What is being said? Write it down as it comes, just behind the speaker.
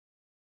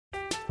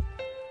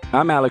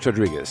I'm Alex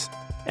Rodriguez.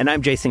 And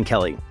I'm Jason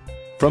Kelly.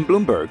 From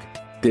Bloomberg,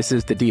 this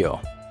is The Deal.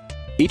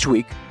 Each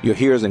week, you'll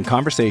hear us in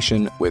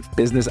conversation with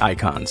business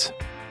icons.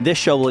 This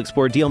show will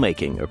explore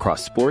deal-making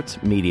across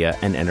sports, media,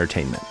 and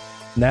entertainment.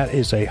 That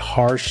is a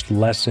harsh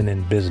lesson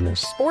in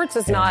business. Sports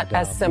is not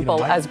as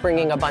simple as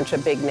bringing a bunch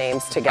of big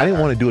names together. I didn't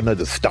want to do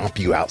another stomp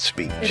you out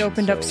speech. It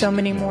opened up so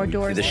many more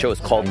doors. The show is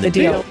called The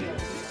Deal.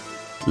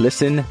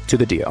 Listen to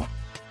The Deal.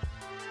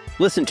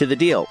 Listen to The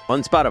Deal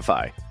on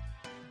Spotify.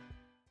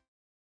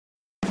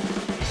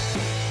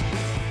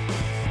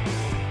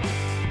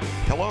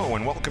 Hello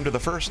and welcome to the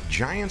first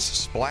Giants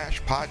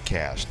Splash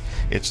podcast.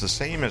 It's the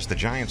same as the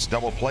Giants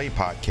Double Play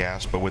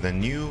podcast, but with a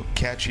new,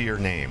 catchier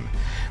name.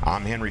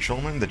 I'm Henry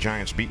Schulman, the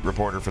Giants beat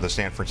reporter for the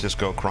San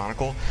Francisco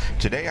Chronicle.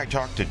 Today I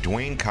talked to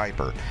Duane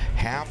Kuiper,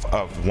 half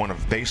of one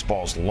of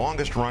baseball's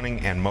longest-running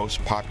and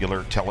most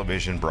popular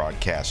television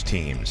broadcast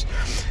teams.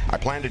 I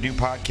plan to do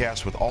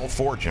podcasts with all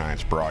four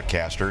Giants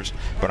broadcasters,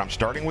 but I'm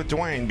starting with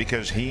Duane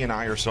because he and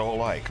I are so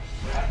alike.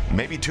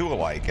 Maybe too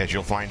alike, as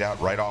you'll find out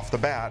right off the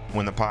bat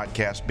when the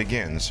podcast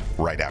begins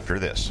right after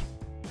this.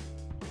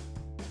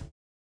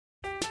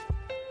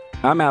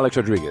 I'm Alex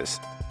Rodriguez.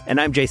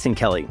 And I'm Jason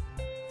Kelly.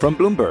 From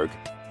Bloomberg,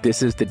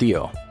 this is The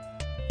Deal.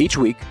 Each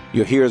week,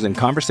 you'll hear us in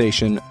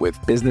conversation with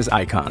business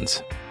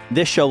icons.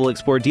 This show will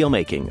explore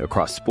deal-making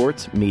across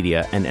sports,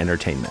 media, and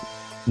entertainment.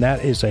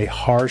 That is a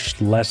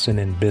harsh lesson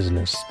in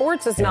business.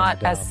 Sports is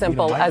not as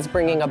simple as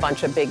bringing a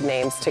bunch of big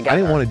names together. I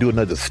didn't want to do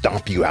another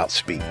stomp you out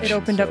speech. It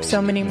opened up so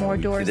many more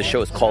doors. The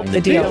show is called The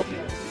Deal.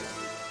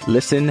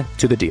 Listen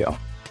to The Deal.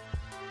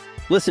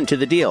 Listen to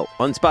The Deal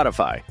on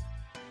Spotify.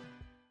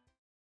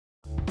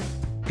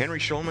 Henry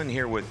Schulman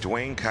here with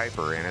Duane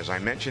Kuiper, and as I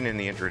mentioned in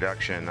the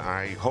introduction,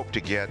 I hope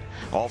to get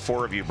all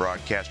four of you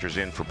broadcasters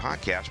in for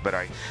podcasts, but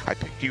I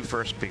picked you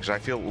first because I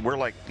feel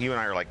you and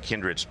I are like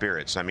kindred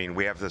spirits. I mean,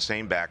 we have the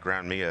same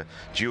background, me a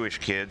Jewish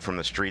kid from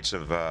the streets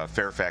of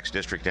Fairfax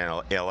District in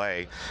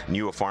L.A., and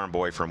you a farm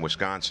boy from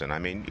Wisconsin. I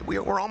mean,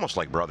 we're almost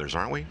like brothers,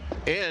 aren't we?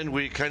 And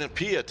we kind of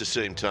pee at the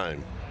same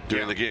time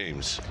during the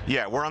games.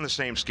 Yeah, we're on the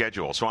same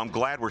schedule, so I'm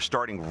glad we're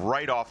starting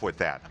right off with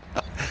that.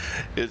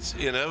 It's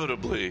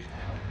inevitably,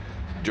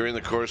 during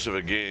the course of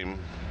a game,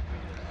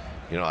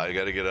 I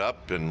got to get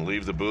up and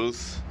leave the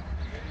booth.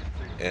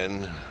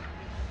 And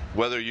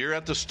whether you're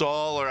at the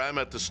stall or I'm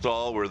at the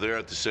stall, we're there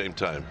at the same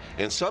time.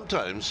 And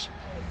sometimes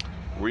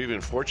we're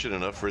even fortunate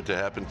enough for it to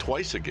happen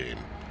twice a game.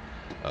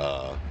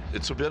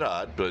 It's a bit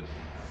odd, but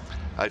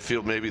I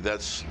feel maybe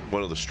that's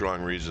one of the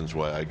strong reasons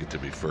why I get to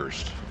be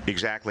first.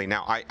 Exactly.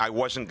 Now, I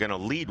wasn't going to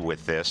lead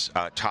with this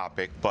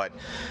topic, but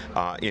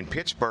in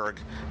Pittsburgh,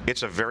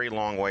 it's a very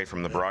long way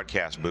from the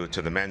broadcast booth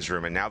to the men's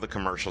room, and now the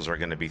commercials are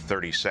going to be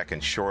 30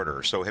 seconds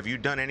shorter. So have you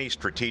done any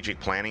strategic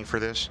planning for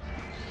this?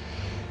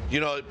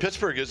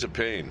 Pittsburgh is a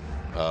pain,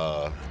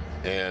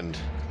 and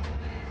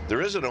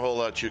there isn't a whole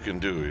lot you can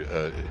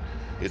do.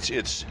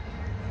 It's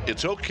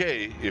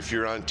okay if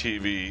you're on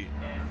TV,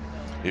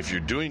 if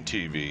you're doing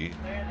TV,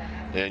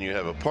 and you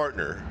have a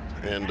partner.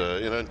 And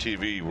on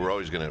TV, we're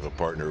always going to have a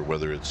partner,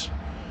 whether it's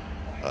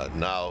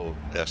now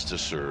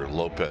Estes or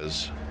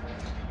Lopez.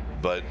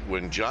 But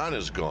when John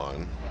is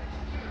gone,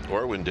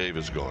 or when Dave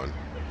is gone,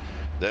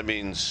 that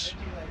means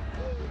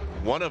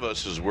one of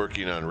us is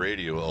working on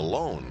radio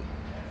alone.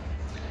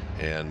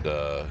 And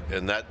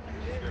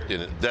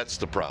that's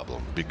the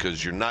problem,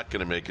 because you're not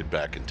going to make it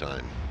back in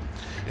time.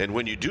 And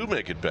when you do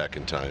make it back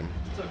in time,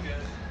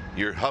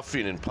 you're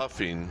huffing and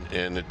puffing,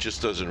 and it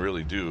just doesn't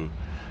really do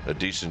a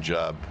decent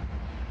job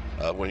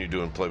when you're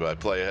doing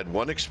play-by-play. I had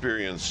one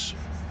experience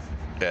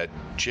at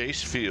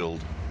Chase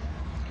Field.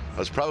 I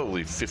was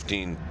probably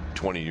 15,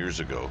 20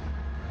 years ago.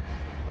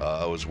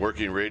 I was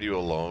working radio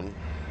alone,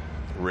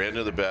 ran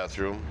to the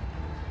bathroom.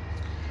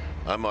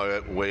 On my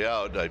way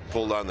out, I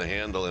pulled on the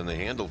handle, and the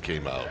handle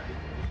came out,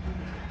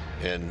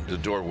 and the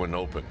door wouldn't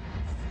open.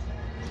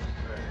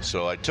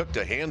 So I took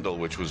the handle,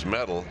 which was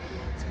metal,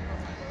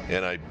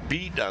 and I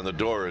beat on the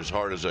door as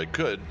hard as I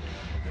could,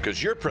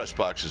 because your press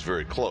box is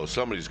very close.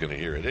 Somebody's going to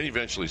hear it. And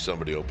eventually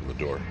somebody opened the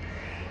door.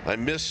 I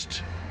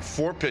missed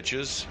 4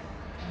 pitches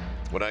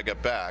when I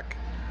got back.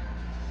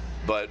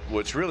 But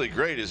what's really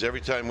great is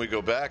every time we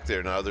go back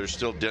there now, there's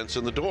still dents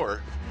in the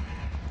door.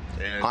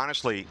 And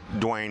honestly,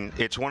 Duane,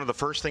 it's one of the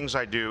first things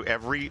I do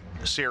every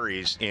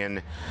series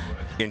in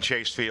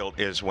Chase Field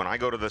is when I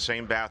go to the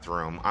same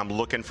bathroom, I'm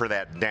looking for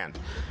that dent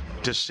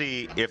to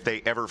see if they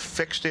ever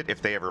fixed it,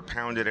 if they ever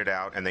pounded it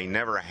out, and they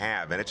never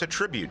have. And it's a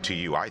tribute to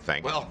you, I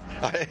think. Well,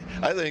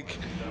 I think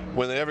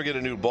when they ever get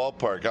a new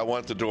ballpark, I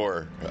want the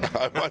door.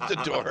 I want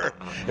the door,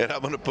 and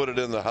I'm going to put it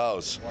in the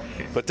house.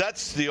 But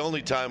that's the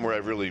only time where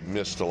I've really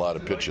missed a lot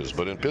of pitches.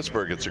 But in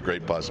Pittsburgh, it's a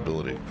great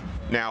possibility.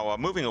 Now,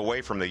 moving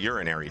away from the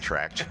urinary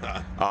tract,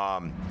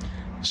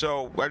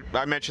 so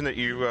I mentioned that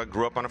you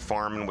grew up on a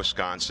farm in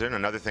Wisconsin.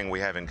 Another thing we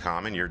have in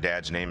common, your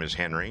dad's name is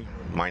Henry.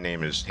 My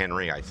name is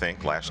Henry, I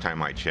think, last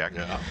time I checked.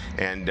 Yeah.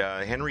 And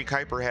Henry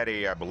Kuiper had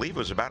I believe it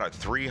was about a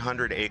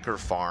 300-acre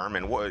farm,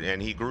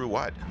 and he grew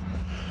what?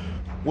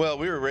 Well,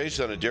 we were raised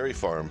on a dairy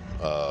farm,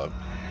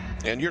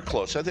 and you're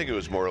close. I think it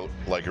was more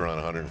like around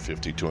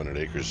 150, 200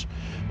 acres,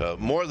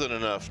 more than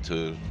enough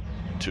to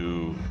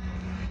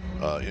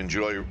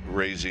enjoy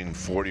raising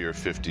 40 or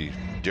 50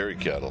 dairy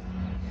cattle.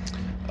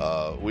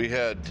 We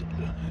had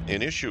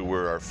an issue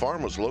where our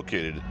farm was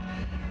located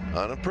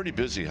on a pretty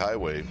busy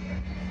highway,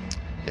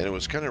 and it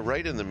was kind of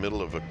right in the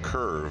middle of a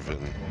curve,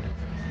 and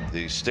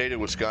the state of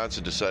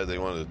Wisconsin decided they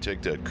wanted to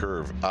take that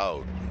curve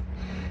out,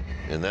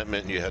 and that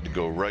meant you had to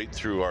go right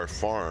through our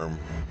farm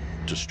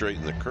to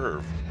straighten the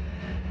curve,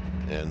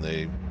 and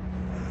they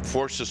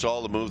forced us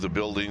all to move the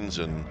buildings,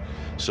 and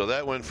so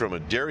that went from a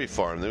dairy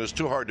farm. It was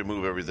too hard to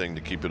move everything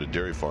to keep it a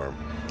dairy farm,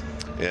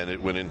 and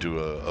it went into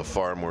a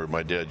farm where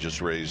my dad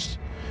just raised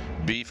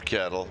beef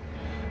cattle,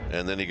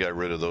 and then he got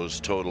rid of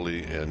those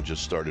totally and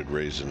just started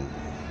raising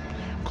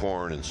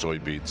corn and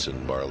soybeans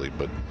and barley.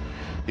 But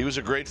he was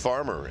a great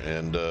farmer,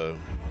 and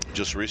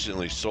just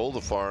recently sold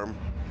the farm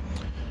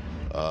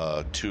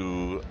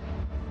to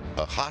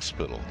a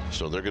hospital.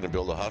 So they're going to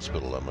build a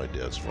hospital on my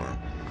dad's farm.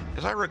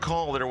 As I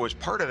recall, there was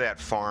part of that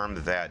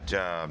farm that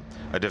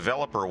a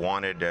developer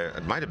wanted,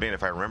 it might have been,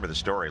 if I remember the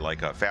story,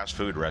 like a fast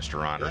food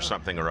restaurant or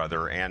something or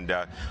other, and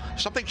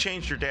something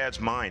changed your dad's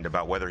mind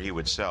about whether he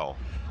would sell.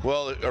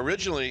 Well,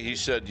 originally he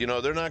said, you know,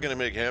 they're not going to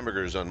make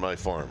hamburgers on my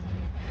farm.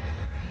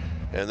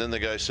 And then the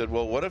guy said,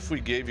 well, what if we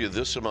gave you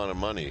this amount of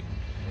money?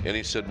 And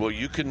he said, well,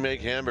 you can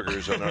make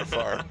hamburgers on our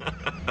farm.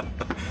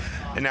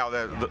 And now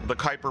the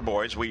Kuiper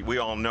boys, we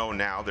all know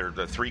now, they're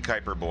the three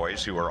Kuiper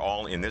boys who are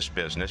all in this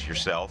business.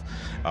 Yourself,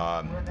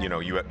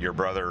 your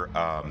brother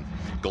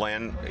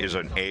Glenn is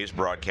an A's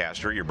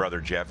broadcaster. Your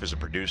brother Jeff is a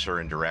producer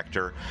and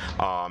director.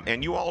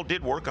 And you all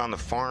did work on the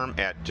farm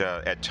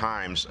at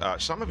times.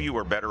 Some of you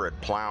were better at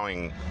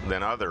plowing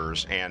than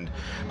others, and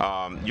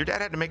your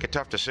dad had to make a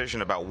tough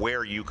decision about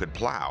where you could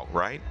plow,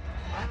 right?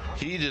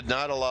 He did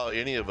not allow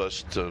any of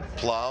us to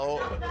plow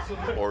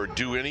or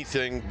do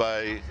anything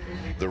by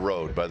the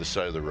road, by the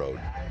side of the road.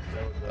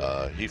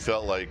 He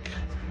felt like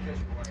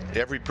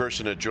every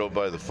person that drove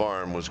by the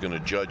farm was going to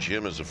judge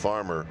him as a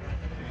farmer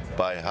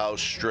by how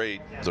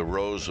straight the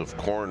rows of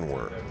corn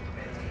were,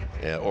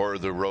 or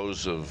the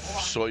rows of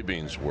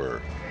soybeans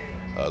were.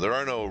 There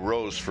are no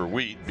rows for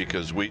wheat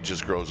because wheat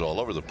just grows all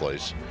over the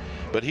place.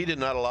 But he did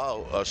not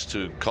allow us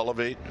to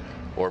cultivate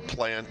or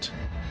plant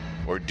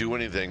or do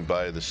anything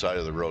by the side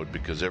of the road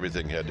because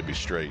everything had to be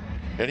straight.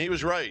 And he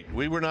was right.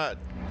 We were not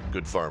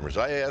good farmers.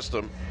 I asked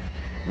him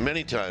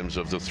many times,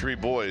 of the three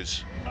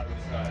boys,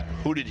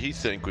 who did he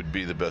think would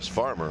be the best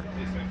farmer?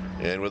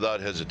 And without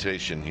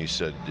hesitation, he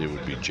said it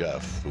would be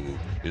Jeff, who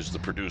is the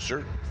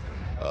producer.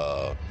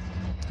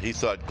 He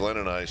thought Glenn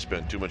and I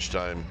spent too much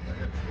time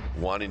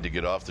wanting to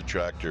get off the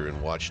tractor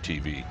and watch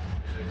TV.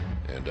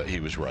 And he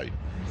was right.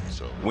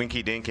 So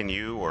Winky Dink and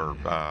you, or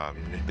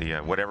the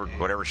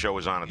whatever show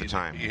was on at the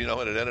time. You know,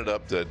 and it ended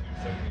up that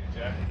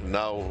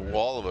now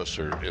all of us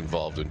are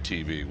involved in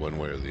TV one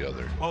way or the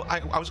other. Well,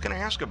 I was going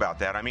to ask about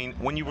that. I mean,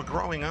 when you were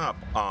growing up,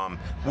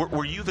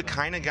 were you the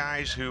kind of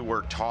guys who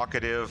were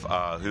talkative,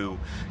 who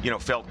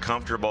felt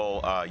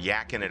comfortable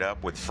yakking it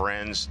up with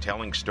friends,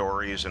 telling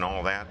stories, and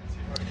all that?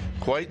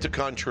 Quite the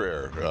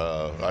contrary.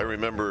 I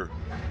remember,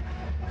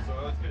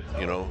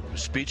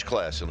 speech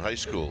class in high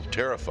school,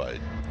 terrified.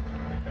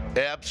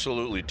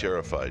 Absolutely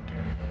terrified.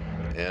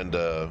 And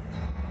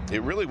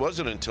it really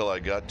wasn't until I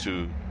got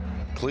to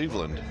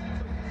Cleveland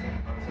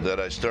that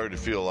I started to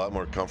feel a lot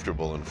more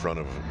comfortable in front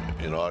of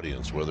an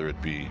audience, whether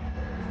it be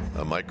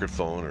a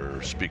microphone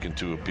or speaking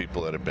to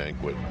people at a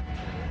banquet.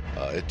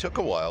 It took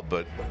a while,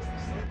 but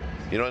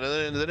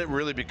and then it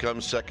really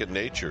becomes second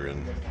nature.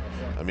 And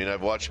I mean,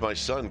 I've watched my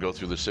son go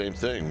through the same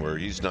thing where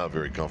he's now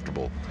very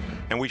comfortable.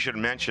 And we should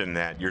mention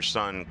that your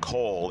son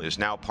Cole is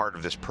now part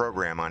of this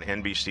program on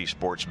NBC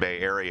Sports Bay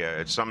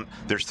Area.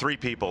 There's three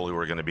people who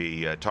are going to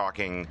be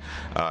talking,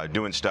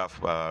 doing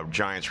stuff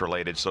Giants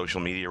related,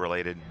 social media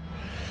related.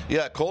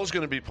 Yeah, Cole's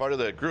going to be part of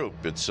that group.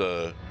 It's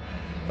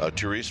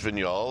Therese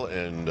Vignal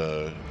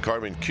and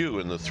Carmen Q,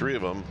 and the three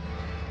of them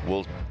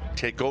will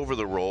take over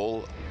the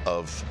role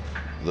of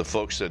the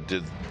folks that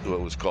did what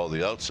was called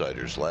the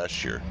Outsiders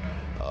last year.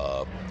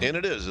 And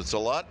it's a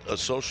lot of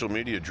social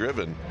media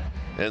driven,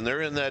 and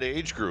they're in that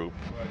age group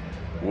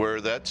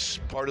where that's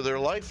part of their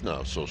life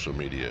now, social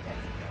media.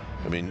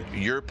 I mean,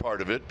 you're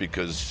part of it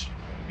because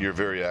you're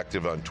very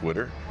active on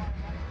Twitter.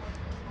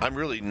 I'm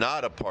really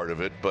not a part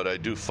of it, but I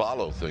do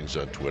follow things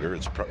on Twitter.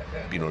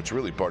 It's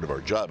really part of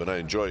our job, and I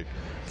enjoy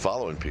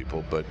following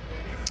people, but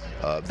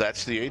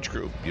that's the age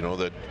group,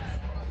 that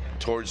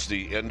towards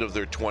the end of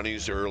their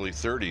 20s, early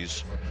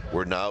 30s,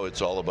 where now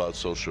it's all about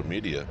social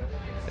media.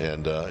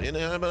 And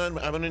I'm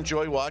going to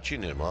enjoy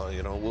watching him.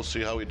 We'll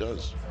see how he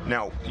does.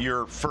 Now,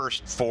 your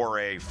first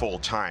foray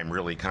full-time,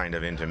 really kind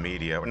of into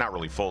media, not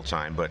really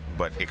full-time, but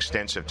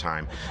extensive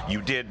time,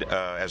 you did,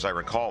 as I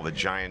recall, the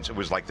Giants, it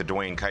was like the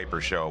Dwayne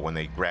Kuiper show when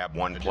they grab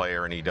one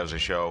player and he does a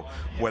show,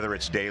 whether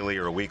it's daily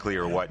or weekly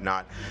or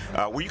whatnot.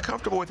 Were you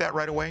comfortable with that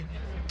right away?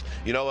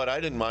 You know what? I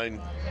didn't mind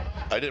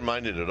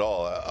it at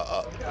all.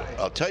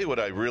 I'll tell you what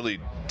I really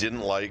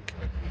didn't like,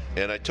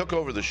 and I took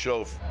over the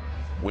show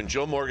when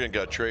Joe Morgan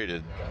got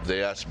traded,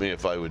 they asked me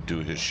if I would do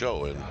his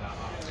show,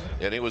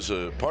 and it was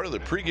a part of the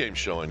pregame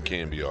show on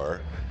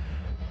KNBR,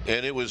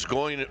 and it was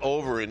going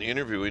over and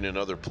interviewing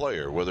another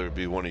player, whether it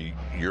be one of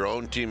your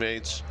own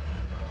teammates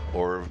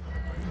or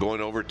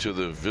going over to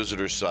the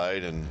visitor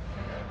side and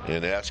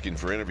asking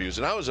for interviews.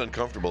 And I was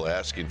uncomfortable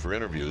asking for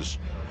interviews,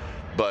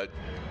 but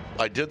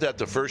I did that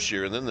the first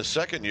year, and then the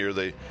second year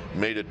they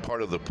made it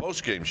part of the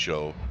post-game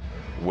show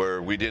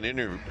where we didn't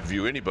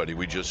interview anybody.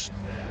 We just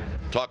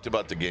talked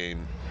about the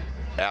game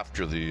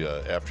after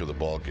the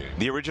ball game.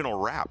 The original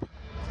rap.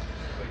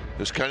 It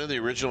was kind of the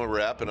original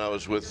rap, and I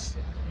was with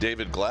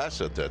David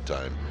Glass at that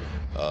time.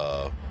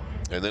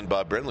 And then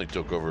Bob Brenly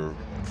took over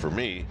for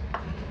me,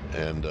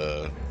 and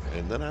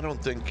then I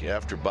don't think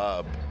after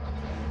Bob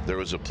there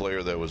was a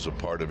player that was a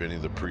part of any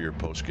of the pre or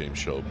post game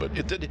show. But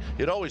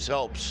it always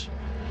helps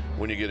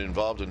when you get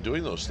involved in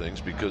doing those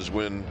things, because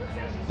when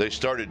they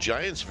started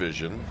Giants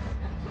Vision,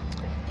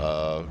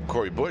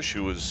 Corey Bush,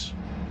 who was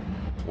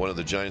one of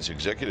the Giants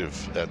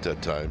executives at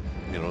that time,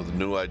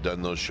 knew I'd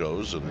done those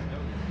shows,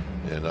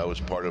 and I was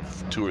part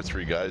of 2 or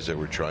 3 guys that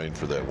were trying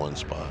for that one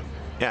spot.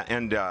 Yeah,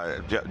 and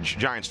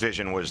Giants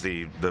Vision was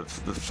the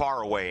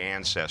faraway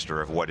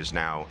ancestor of what is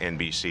now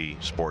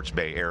NBC Sports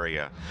Bay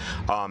Area.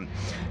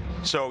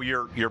 So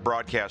your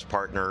broadcast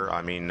partner,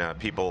 I mean,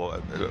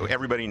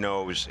 everybody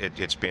knows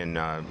it's been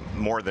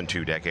more than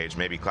 2 decades,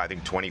 maybe I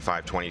think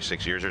 25,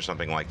 26 years or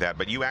something like that.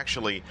 But you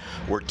actually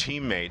were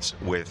teammates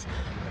with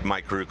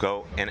Mike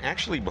Krukow, and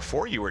actually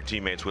before you were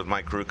teammates with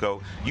Mike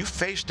Krukow, you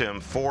faced him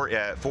 4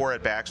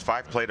 at-bats,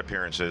 5 plate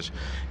appearances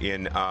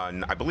in,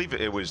 I believe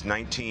it was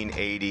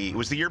 1980. It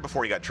was the year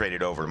before he got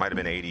traded over. It might have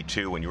been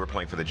 82 when you were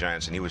playing for the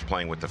Giants and he was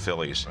playing with the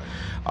Phillies.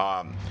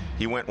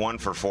 He went 1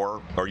 for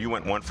 4, or you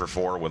went 1 for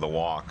 4 with a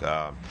walk.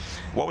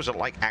 What was it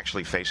like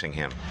actually facing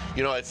him?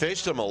 I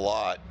faced him a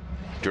lot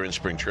during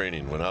spring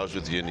training. When I was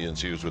with the Indians,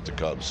 he was with the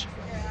Cubs.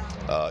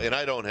 And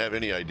I don't have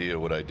any idea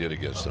what I did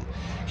against him.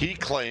 He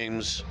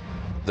claims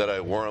that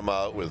I wore him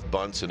out with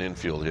bunts and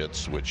infield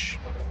hits, which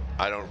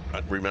I don't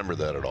remember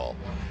that at all.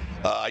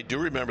 I do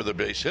remember the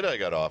base hit I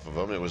got off of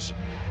him. It was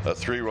a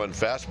 3-run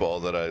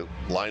fastball that I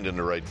lined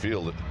into right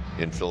field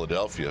in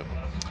Philadelphia.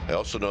 I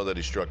also know that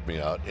he struck me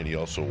out, and he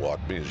also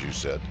walked me, as you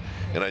said.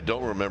 And I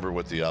don't remember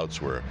what the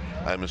outs were.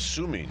 I'm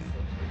assuming,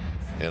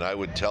 and I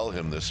would tell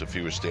him this if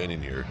he was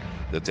standing here,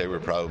 that they were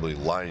probably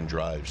line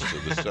drives to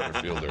the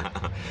center fielder.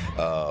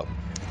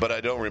 But I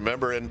don't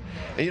remember, and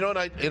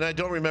I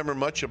don't remember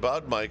much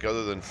about Mike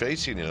other than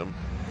facing him.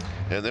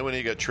 And then when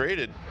he got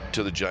traded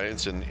to the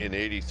Giants in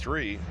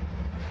 '83,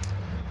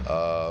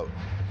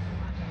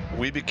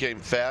 we became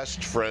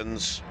fast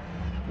friends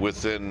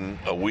within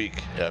a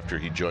week after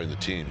he joined the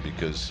team,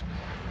 because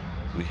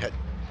we had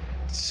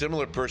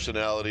similar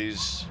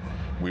personalities.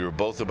 We were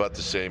both about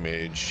the same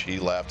age. He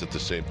laughed at the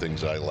same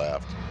things I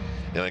laughed,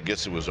 and I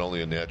guess it was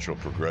only a natural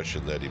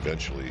progression that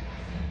eventually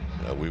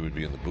we would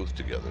be in the booth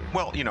together.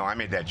 Well, I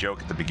made that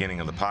joke at the beginning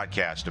of the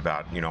podcast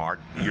about,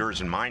 yours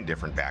and mine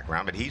different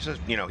background, but he's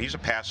a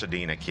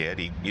Pasadena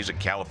kid. He's a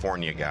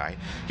California guy.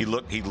 He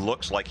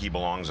looks like he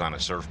belongs on a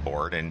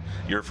surfboard, and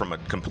you're from a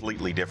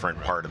completely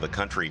different part of the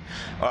country.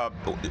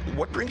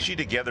 What brings you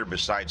together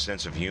besides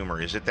sense of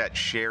humor? Is it that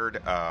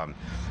shared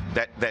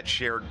that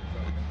shared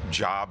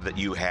job that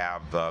you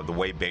have, the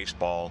way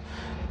baseball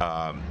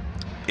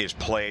is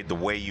played, the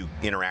way you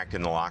interact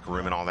in the locker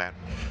room and all that?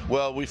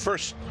 Well,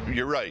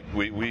 you're right.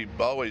 We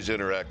always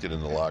interacted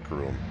in the locker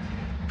room.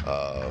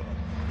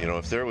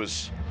 If there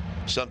was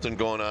something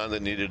going on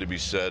that needed to be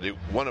said,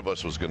 one of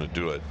us was going to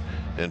do it,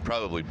 and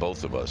probably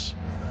both of us.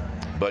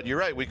 But you're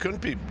right, we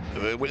couldn't be,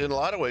 in a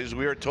lot of ways,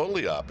 we are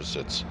totally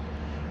opposites.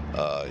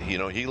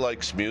 He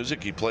likes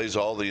music, he plays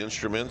all the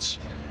instruments.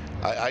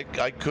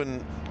 I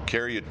couldn't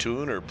carry a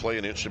tune or play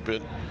an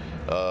instrument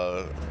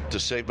to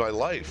save my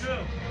life.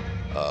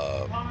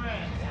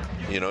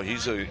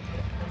 He's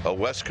a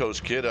West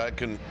Coast kid. I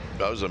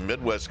was a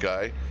Midwest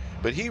guy,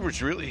 but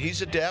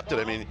he's adapted.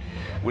 I mean,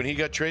 when he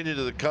got traded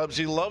to the Cubs,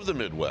 he loved the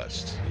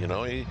Midwest.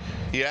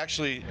 He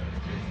actually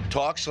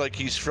talks like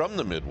he's from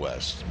the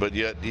Midwest, but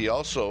yet he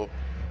also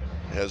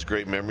has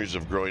great memories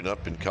of growing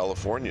up in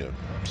California.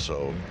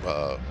 So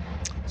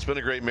it's been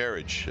a great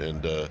marriage,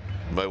 and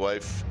my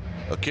wife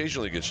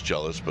occasionally gets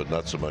jealous, but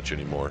not so much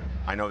anymore.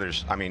 I know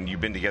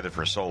you've been together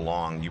for so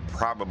long, you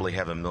probably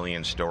have a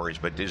million stories,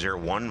 but is there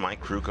one Mike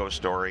Krukow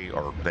story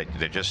or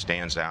that just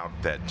stands out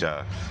that,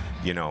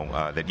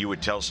 that you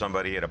would tell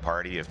somebody at a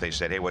party if they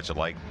said, hey, what's it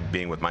like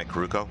being with Mike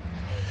Krukow?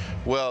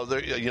 Well,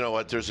 you know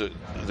what,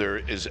 there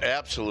is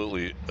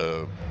absolutely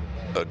a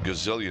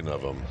gazillion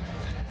of them.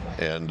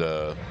 And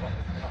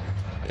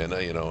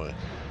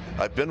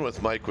I've been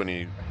with Mike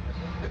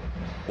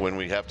when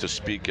we have to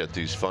speak at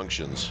these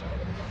functions.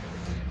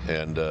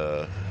 And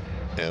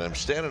I'm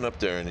standing up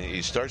there, and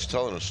he starts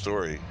telling a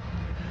story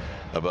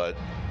about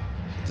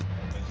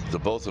the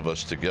both of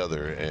us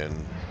together, and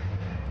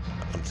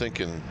I'm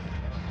thinking,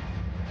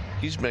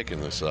 he's making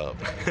this up.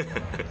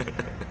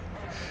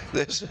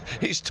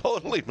 He's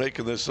totally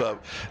making this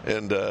up,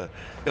 and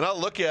I'll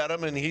look at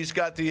him, and he's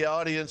got the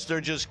audience.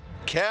 They're just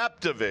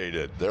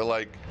captivated. They're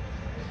like,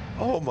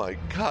 oh my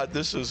God,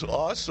 this is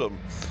awesome.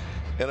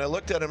 And I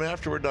looked at him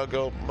afterward and I'll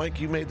go, Mike,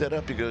 you made that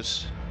up? He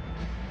goes,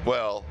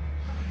 well,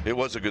 it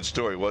was a good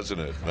story,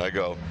 wasn't it? And I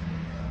go,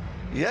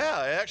 yeah,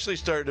 I actually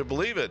started to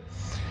believe it.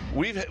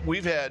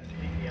 We've had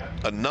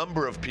a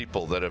number of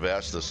people that have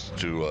asked us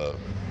to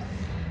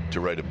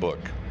write a book,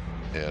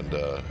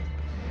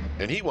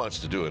 and he wants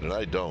to do it, and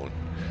I don't.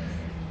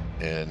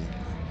 And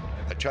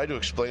I tried to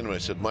explain to him. I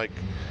said, Mike,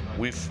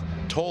 we've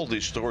told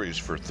these stories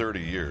for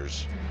 30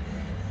 years.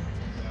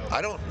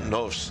 I don't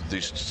know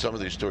if some of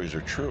these stories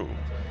are true,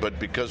 but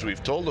because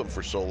we've told them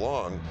for so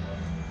long,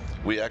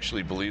 we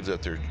actually believe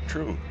that they're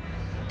true.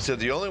 He said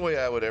the only way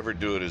I would ever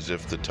do it is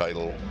if the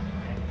title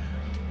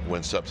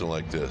went something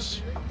like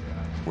this: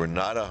 we're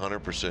not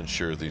 100%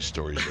 sure these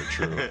stories are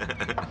true.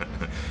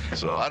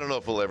 So I don't know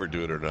if we'll ever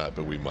do it or not,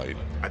 but we might.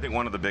 I think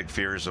one of the big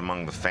fears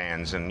among the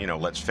fans, and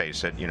let's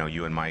face it,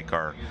 you and Mike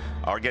are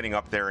getting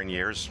up there in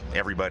years.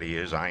 Everybody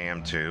is. I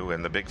am too.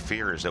 And the big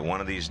fear is that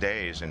one of these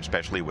days, and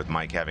especially with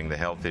Mike having the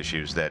health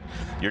issues, that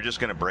you're just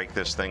going to break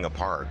this thing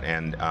apart.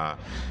 And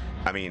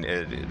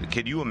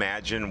could you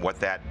imagine what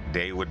that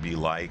day would be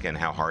like and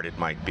how hard it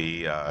might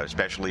be,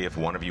 especially if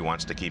one of you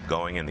wants to keep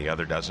going and the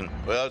other doesn't?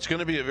 Well, it's going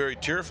to be a very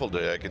tearful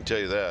day, I can tell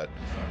you that.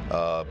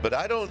 But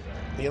I don't,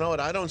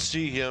 I don't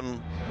see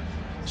him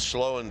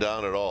slowing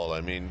down at all.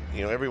 I mean,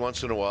 every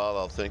once in a while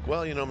I'll think,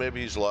 well,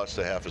 maybe he's lost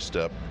a half a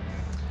step.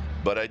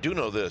 But I do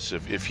know this: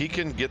 if he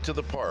can get to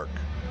the park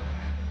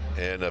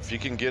and if he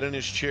can get in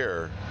his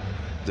chair,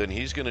 then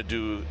he's going to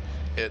do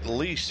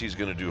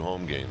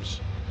home games.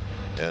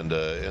 And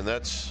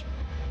that's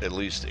at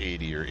least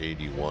 80 or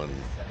 81,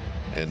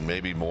 and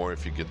maybe more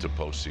if you get to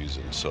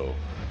postseason. So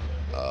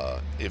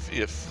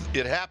if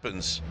it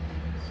happens,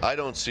 I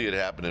don't see it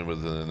happening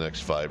within the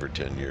next 5 or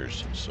 10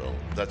 years. So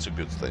that's a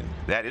good thing.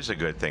 That is a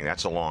good thing.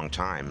 That's a long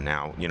time.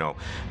 Now,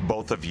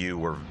 both of you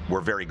were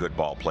very good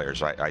ball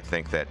players. I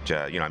think that,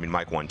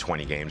 Mike won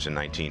 20 games in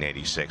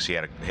 1986. He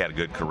had a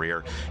good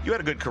career. You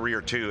had a good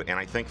career, too. And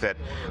I think that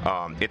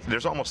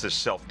there's almost this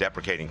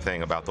self-deprecating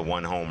thing about the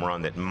one home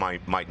run that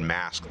might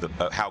mask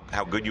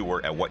how good you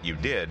were at what you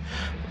did.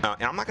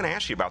 And I'm not going to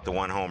ask you about the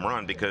one home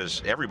run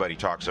because everybody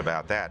talks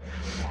about that.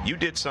 You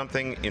did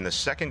something in the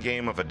second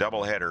game of a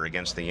doubleheader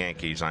against the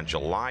Yankees on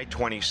July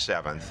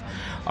 27th,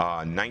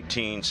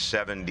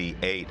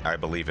 1978, I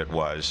believe it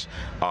was,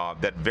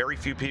 that very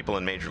few people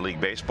in Major League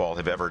Baseball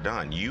have ever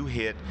done. You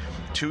hit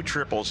 2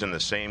 triples in the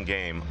same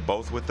game,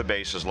 both with the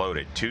bases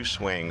loaded, 2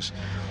 swings,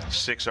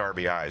 6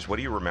 RBIs. What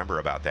do you remember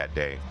about that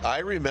day? I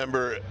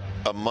remember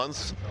a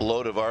month's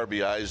load of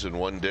RBIs in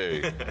one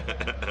day.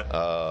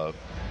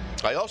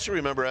 I also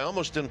remember I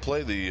almost didn't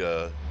play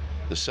the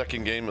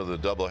second game of the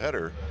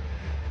doubleheader.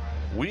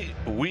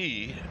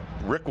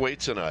 Rick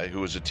Waits and I,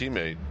 who was a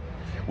teammate,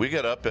 we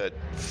got up at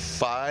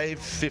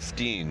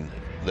 5:15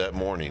 that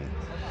morning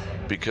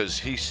because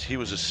he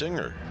was a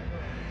singer,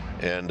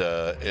 and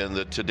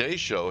the Today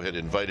Show had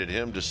invited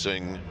him to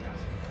sing.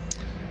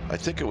 I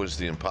think it was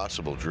The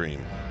Impossible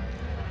Dream,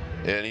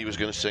 and he was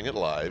going to sing it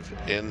live,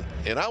 and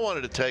I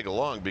wanted to tag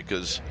along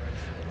because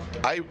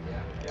I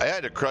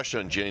had a crush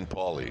on Jane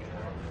Pauley.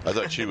 I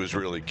thought she was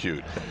really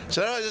cute.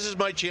 So this is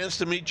my chance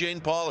to meet Jane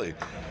Pauley.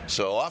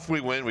 So off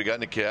we went. We got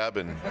in a cab,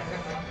 and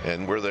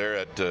we're there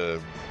at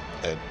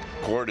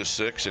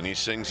 5:45, and he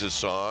sings his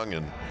song,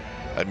 and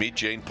I meet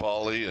Jane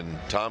Pauley and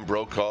Tom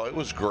Brokaw. It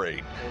was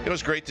great. It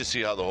was great to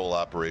see how the whole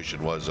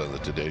operation was on the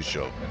Today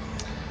Show.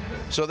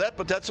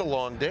 But that's a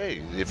long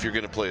day if you're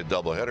going to play a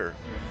doubleheader.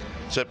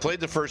 So I played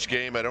the first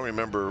game. I don't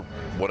remember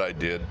what I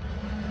did,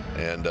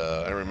 and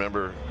I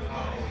remember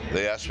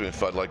they asked me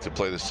if I'd like to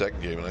play the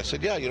second game, and I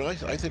said, yeah,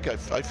 I think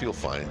I feel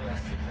fine.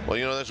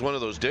 Well, that's one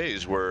of those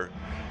days where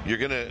you're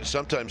going to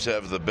sometimes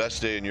have the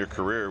best day in your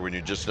career when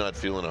you're just not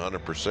feeling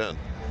 100%.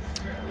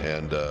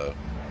 And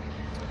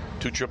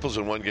 2 triples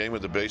in one game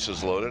with the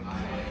bases loaded.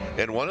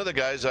 And one of the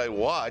guys I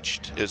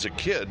watched as a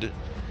kid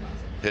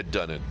had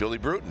done it, Billy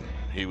Bruton.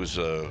 He was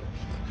a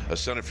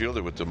center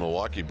fielder with the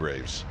Milwaukee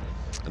Braves.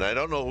 And I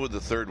don't know who the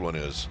third one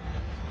is,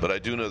 but I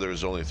do know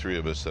there's only 3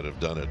 of us that have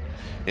done it.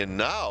 And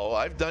now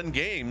I've done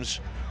games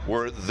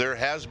where there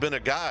has been a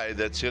guy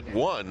that's hit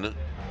 1,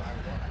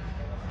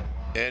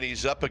 and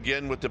he's up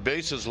again with the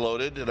bases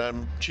loaded, and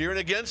I'm cheering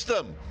against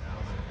him.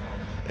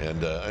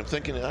 And I'm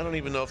thinking, I don't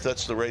even know if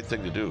that's the right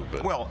thing to do.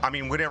 But well,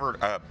 whenever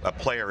a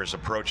player is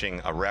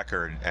approaching a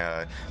record,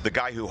 the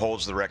guy who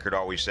holds the record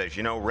always says,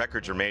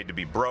 records are made to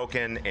be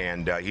broken,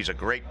 and he's a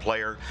great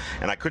player,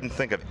 and I couldn't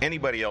think of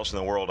anybody else in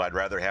the world I'd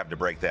rather have to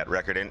break that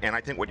record. And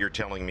I think what you're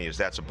telling me is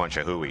that's a bunch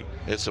of hooey.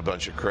 It's a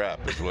bunch of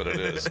crap is what it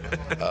is.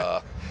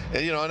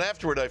 And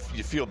afterward,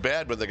 you feel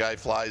bad when the guy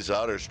flies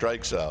out or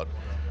strikes out.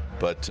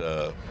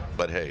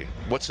 But hey,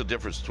 what's the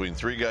difference between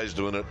 3 guys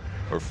doing it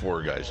or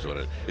 4 guys doing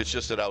it? It's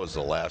just that I was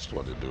the last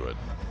one to do it.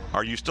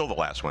 Are you still the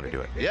last one to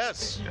do it?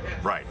 Yes.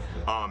 Right.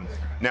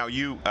 Now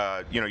you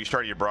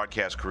started your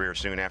broadcast career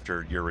soon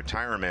after your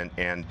retirement,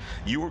 and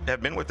you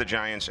have been with the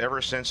Giants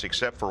ever since,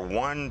 except for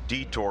one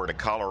detour to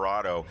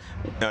Colorado.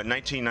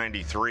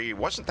 1993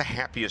 wasn't the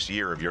happiest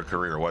year of your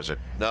career, was it?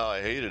 No,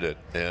 I hated it,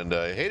 and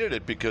I hated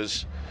it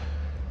because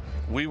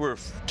we were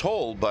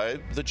told by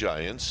the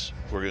Giants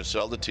we're going to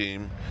sell the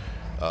team.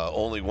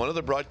 Only one of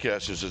the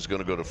broadcasters is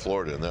going to go to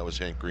Florida, and that was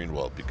Hank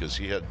Greenwald, because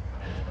he had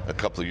a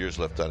couple of years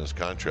left on his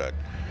contract.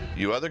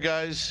 You other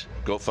guys,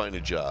 go find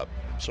a job.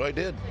 So I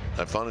did.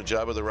 I found a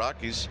job with the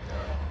Rockies.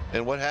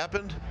 And what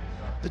happened?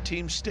 The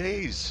team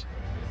stays.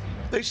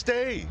 They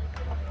stay.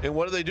 And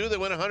what do? They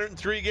win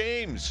 103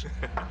 games.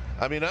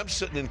 I mean, I'm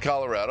sitting in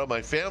Colorado.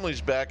 My family's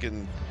back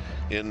in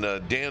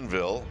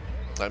Danville.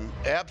 I'm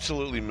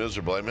absolutely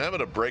miserable. I'm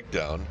having a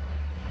breakdown.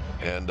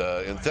 And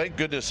thank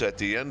goodness at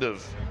the end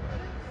of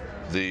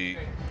the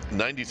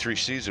 93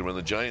 season, when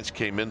the Giants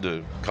came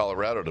into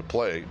Colorado to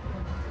play,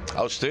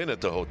 I was staying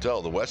at the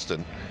hotel, the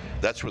Westin.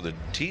 That's where the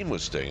team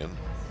was staying.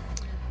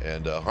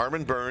 And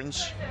Harmon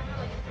Burns,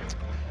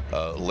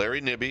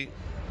 Larry Nibby,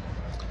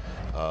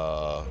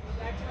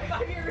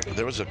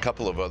 there was a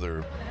couple of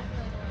other,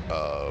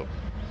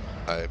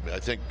 I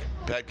think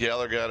Pat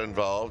Galler got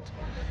involved.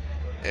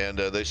 And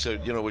they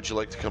said, would you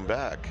like to come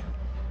back?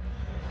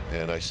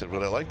 And I said,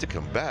 would I like to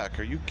come back?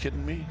 Are you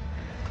kidding me?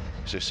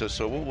 So he says,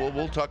 so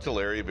we'll talk to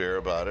Larry Bear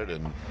about it.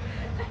 And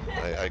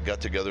I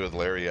got together with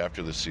Larry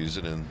after the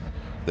season, and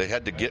they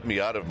had to get me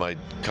out of my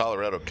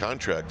Colorado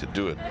contract to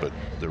do it. But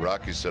the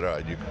Rockies said, all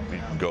right, you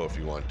can go if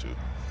you want to.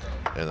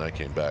 And I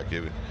came back.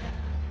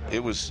 It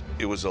was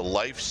a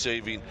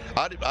life-saving.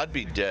 I'd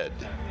be dead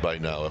by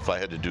now if I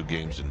had to do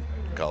games in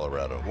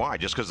Colorado. Why?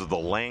 Just because of the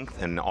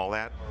length and all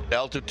that?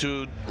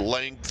 Altitude,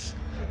 length,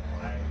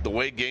 the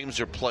way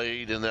games are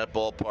played in that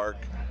ballpark.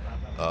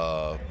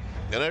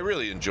 And I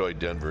really enjoyed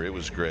Denver. It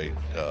was great.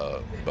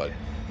 But,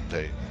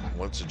 hey,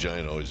 once a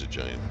Giant, always a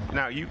Giant.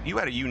 Now, you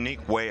had a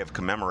unique way of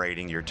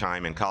commemorating your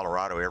time in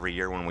Colorado every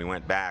year when we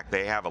went back.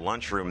 They have a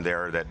lunchroom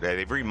there that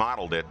they've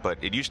remodeled it,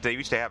 but they used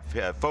to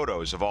have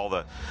photos of all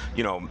the,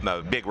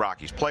 big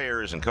Rockies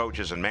players and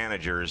coaches and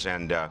managers.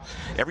 And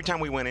every time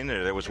we went in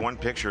there was one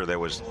picture that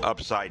was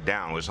upside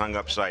down, was hung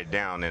upside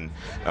down, and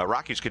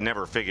Rockies could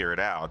never figure it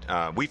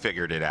out. We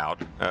figured it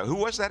out. Who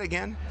was that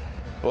again?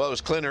 Well, it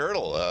was Clint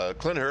Hurdle.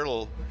 Clint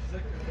Hurdle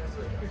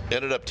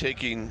ended up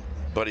taking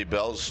Buddy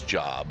Bell's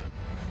job.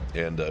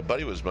 And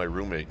Buddy was my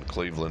roommate in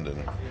Cleveland,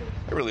 and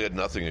I really had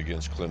nothing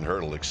against Clint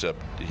Hurdle, except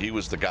he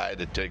was the guy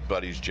to take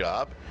Buddy's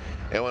job.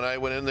 And when I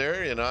went in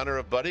there in honor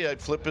of Buddy,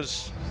 I'd flip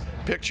his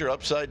picture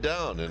upside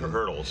down. And for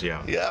Hurdles,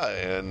 yeah. Yeah,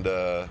 and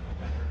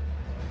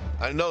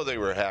I know they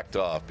were hacked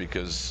off,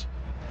 because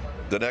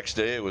the next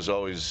day it was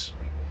always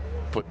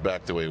put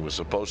back the way it was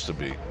supposed to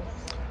be.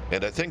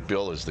 And I think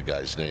Bill is the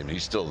guy's name.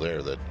 He's still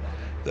there that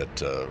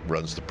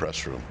runs the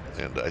press room.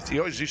 And he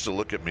always used to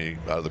look at me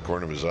out of the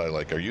corner of his eye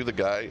like, are you the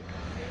guy?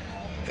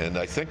 And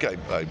I think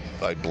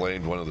I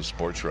blamed one of the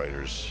sports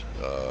writers.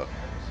 I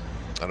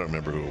don't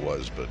remember who it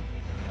was, but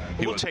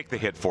we'll take the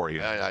hit for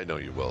you. I know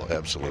you will,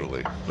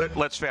 absolutely.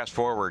 Let's fast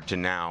forward to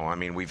now. I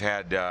mean, we've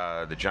had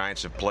the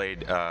Giants have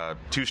played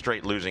 2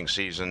 straight losing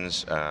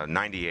seasons,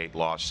 98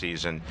 loss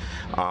season,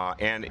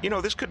 and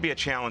this could be a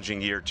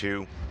challenging year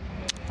too.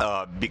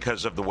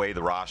 Because of the way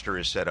the roster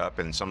is set up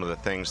and some of the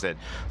things that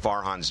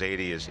Farhan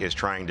Zaidi is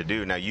trying to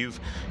do. Now, you've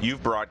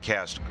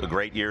broadcast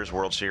great years,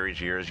 World Series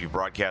years. You've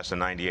broadcast a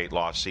 98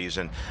 loss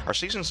season. Are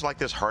seasons like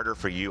this harder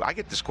for you? I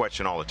get this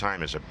question all the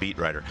time as a beat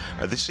writer.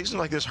 Are the seasons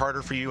like this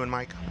harder for you and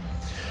Mike?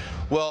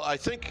 Well, I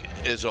think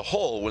as a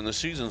whole, when the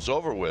season's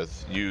over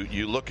with,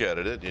 you look at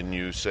it and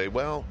you say,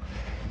 well,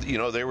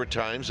 there were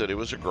times that it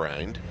was a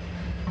grind.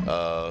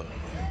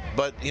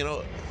 But,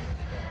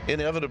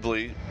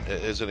 inevitably,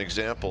 as an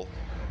example,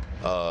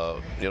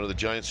 the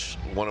Giants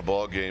won a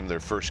ball game, their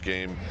first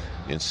game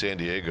in San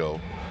Diego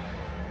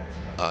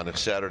on a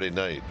Saturday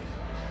night.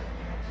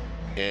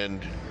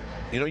 And,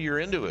 you're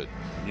into it.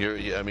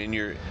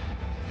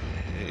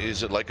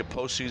 Is it like a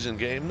postseason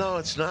game? No,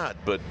 it's not.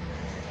 But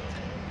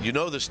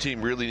this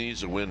team really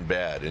needs to win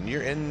bad. And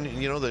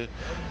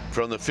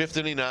from the 5th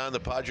inning on, the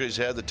Padres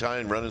had the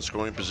time, running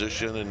scoring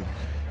position,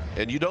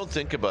 and you don't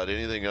think about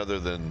anything other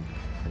than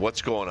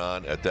what's going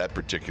on at that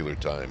particular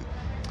time.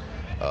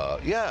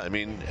 At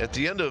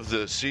the end of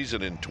the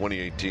season in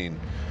 2018,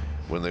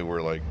 when they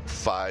were like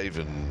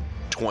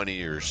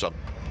 5-20 or some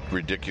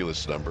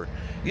ridiculous number,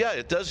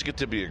 it does get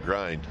to be a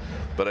grind.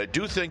 But I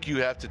do think you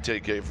have to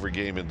take every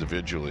game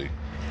individually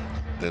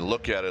and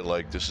look at it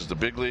like this is the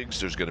big leagues.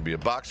 There's going to be a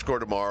box score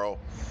tomorrow,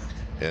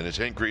 And as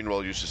Hank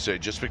Greenwald used to say,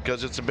 just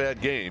because it's a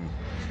bad game,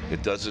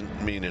 it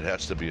doesn't mean it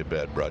has to be a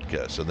bad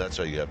broadcast. So that's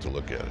how you have to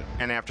look at it.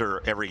 And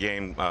after every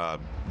game,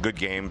 good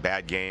game,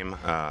 bad game,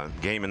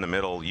 game in the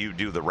middle, you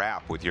do the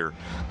wrap with your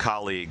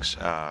colleagues,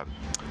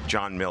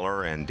 John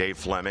Miller and Dave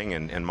Fleming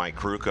and Mike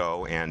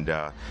Krukow. And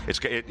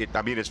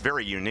it's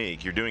very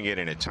unique. You're doing it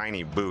in a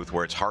tiny booth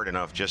where it's hard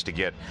enough just to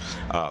get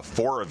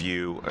 4 of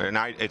you. And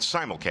it's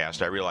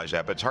simulcast, I realize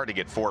that, but it's hard to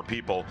get 4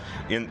 people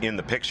in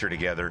the picture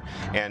together.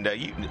 And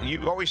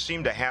you always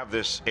seem to have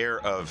this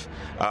air of,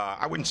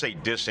 I wouldn't say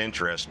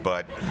disinterest,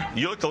 but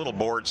you looked a little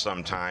bored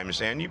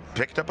sometimes, and you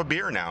picked up a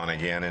beer now and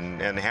again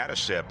and had a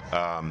sip.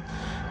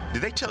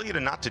 Did they tell you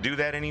not to do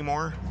that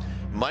anymore?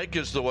 Mike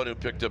is the one who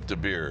picked up the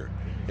beer.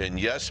 And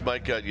yes,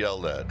 Mike got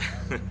yelled at.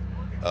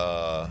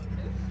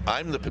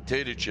 I'm the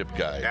potato chip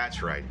guy.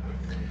 That's right.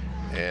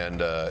 And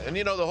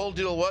the whole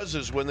deal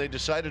was when they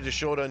decided to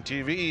show it on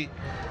TV,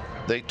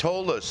 they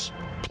told us,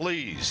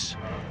 please,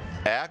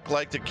 act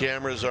like the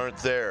cameras aren't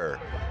there.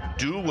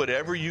 Do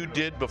whatever you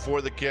did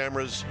before the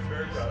cameras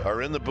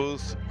are in the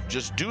booth.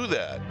 Just do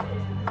that.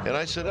 And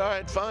I said, all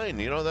right, fine.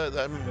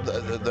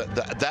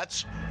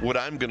 That's what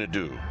I'm going to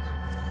do.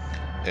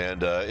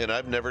 And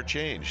I've never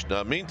changed.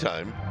 Now,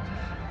 meantime,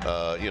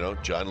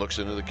 John looks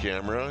into the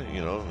camera.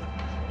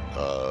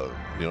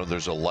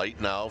 There's a light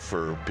now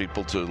for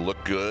people to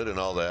look good and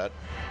all that.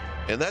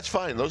 And that's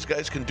fine. Those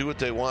guys can do what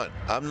they want.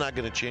 I'm not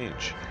going to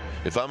change.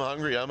 If I'm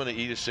hungry, I'm going to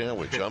eat a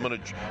sandwich. I'm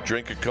going to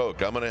drink a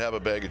Coke. I'm going to have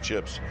a bag of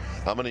chips.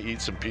 I'm going to eat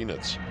some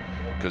peanuts.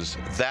 Because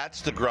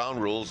that's the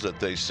ground rules that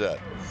they set.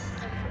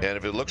 And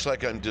if it looks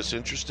like I'm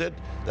disinterested,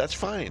 that's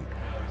fine.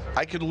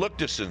 I can look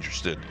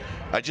disinterested.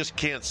 I just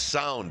can't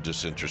sound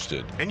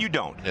disinterested. And you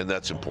don't. And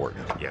that's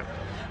important. Yeah.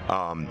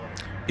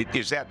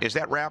 Is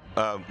that rap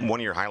one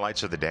of your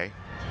highlights of the day?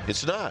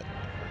 It's not.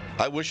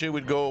 I wish it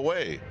would go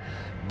away.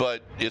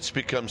 But it's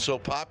become so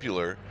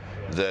popular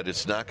that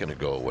it's not going to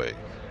go away.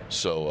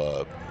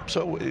 So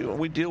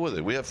we deal with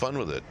it. We have fun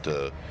with it.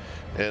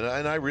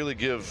 And I really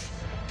give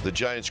the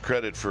Giants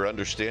credit for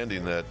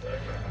understanding that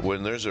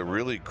when there's a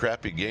really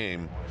crappy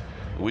game,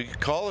 we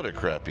call it a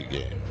crappy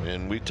game.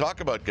 And we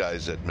talk about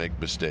guys that make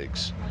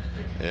mistakes.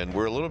 And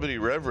we're a little bit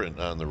irreverent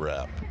on the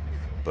rap.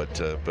 But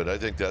I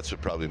think that's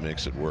what probably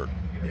makes it work.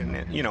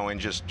 And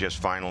just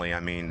finally, I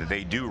mean,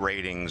 they do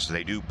ratings,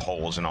 they do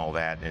polls and all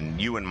that,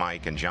 and you and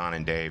Mike and John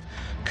and Dave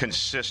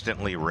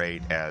consistently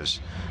rate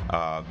as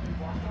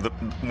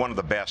one of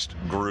the best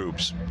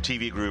groups,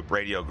 TV group,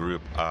 radio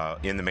group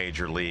in the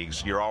major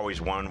leagues. You're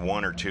always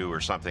one or two or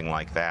something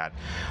like that.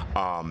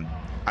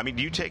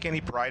 Do you take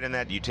any pride in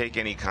that? Do you take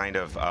any kind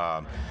of,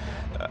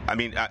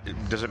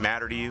 does it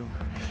matter to you?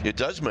 It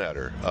does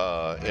matter,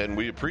 and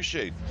we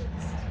appreciate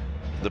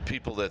the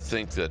people that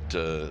think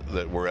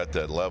that we're at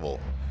that level.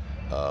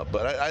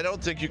 But I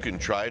don't think you can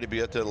try to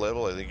be at that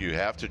level. I think you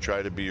have to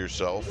try to be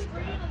yourself.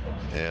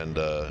 And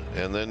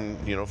then,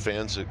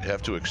 fans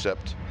have to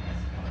accept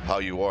how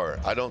you are.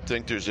 I don't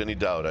think there's any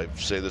doubt, I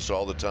say this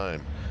all the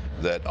time,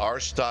 that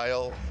our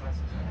style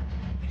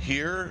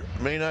here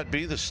may not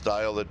be the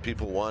style that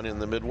people want in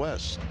the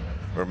Midwest.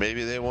 Or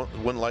maybe they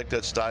wouldn't like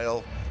that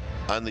style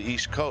on the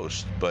East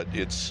Coast. But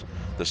it's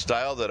the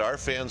style that our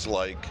fans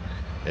like.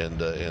 And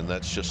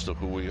that's just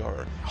who we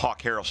are.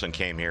 Hawk Harrelson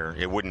came here.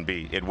 It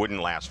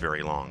wouldn't last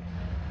very long.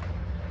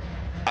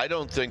 I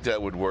don't think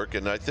that would work,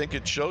 and I think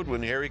it showed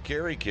when Harry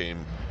Carey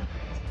came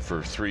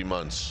for 3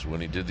 months when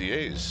he did the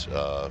A's.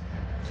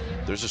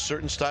 There's a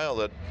certain style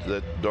that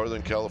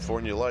Northern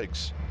California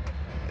likes,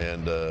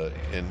 and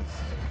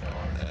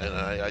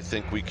I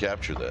think we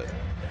capture that.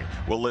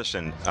 Well,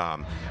 listen,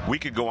 we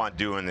could go on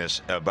doing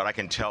this, but I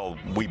can tell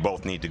we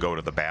both need to go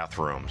to the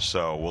bathroom.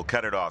 So we'll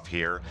cut it off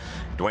here.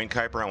 Dwayne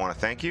Kuiper, I want to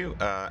thank you.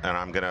 And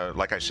I'm going to,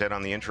 like I said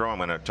on the intro, I'm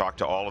going to talk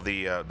to all of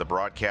the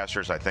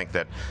broadcasters. I think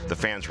that the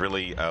fans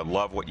really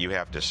love what you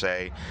have to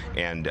say.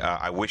 And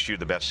I wish you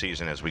the best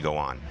season as we go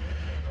on.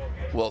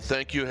 Well,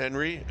 thank you,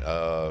 Henry.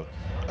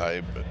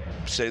 I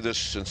say this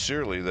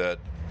sincerely, that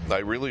I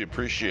really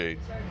appreciate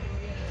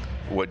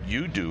what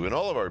you do and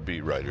all of our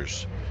beat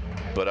writers.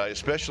 But I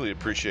especially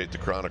appreciate the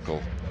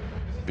Chronicle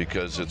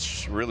because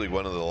it's really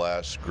one of the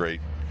last great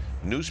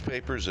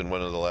newspapers and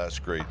one of the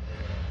last great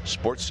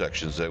sports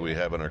sections that we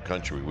have in our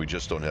country. We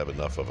just don't have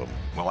enough of them.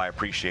 Well, I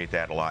appreciate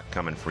that a lot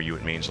coming for you.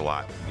 It means a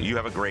lot. You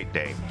have a great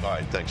day. All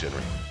right. Thanks,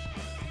 Henry.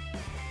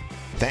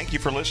 Thank you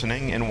for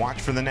listening, and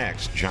watch for the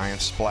next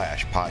Giants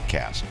Splash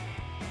podcast.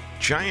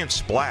 Giant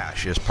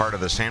Splash is part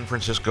of the San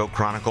Francisco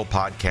Chronicle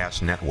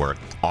Podcast Network.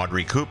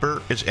 Audrey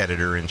Cooper is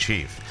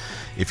editor-in-chief.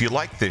 If you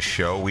like this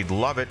show, we'd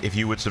love it if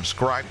you would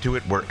subscribe to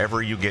it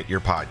wherever you get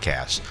your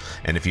podcasts.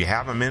 And if you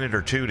have a minute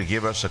or two to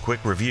give us a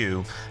quick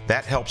review,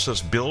 that helps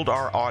us build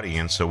our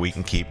audience so we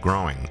can keep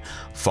growing.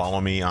 Follow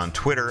me on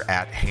Twitter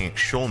at Hank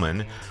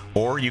Schulman,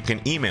 or you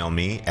can email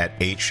me at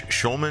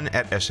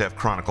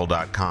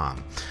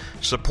hschulman@sfchronicle.com.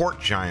 Support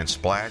Giant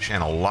Splash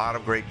and a lot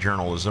of great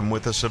journalism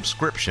with a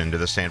subscription to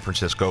the San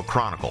Francisco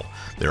Chronicle.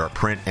 There are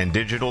print and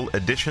digital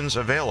editions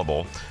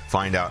available.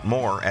 Find out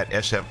more at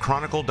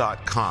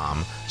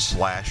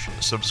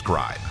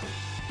sfchronicle.com/subscribe.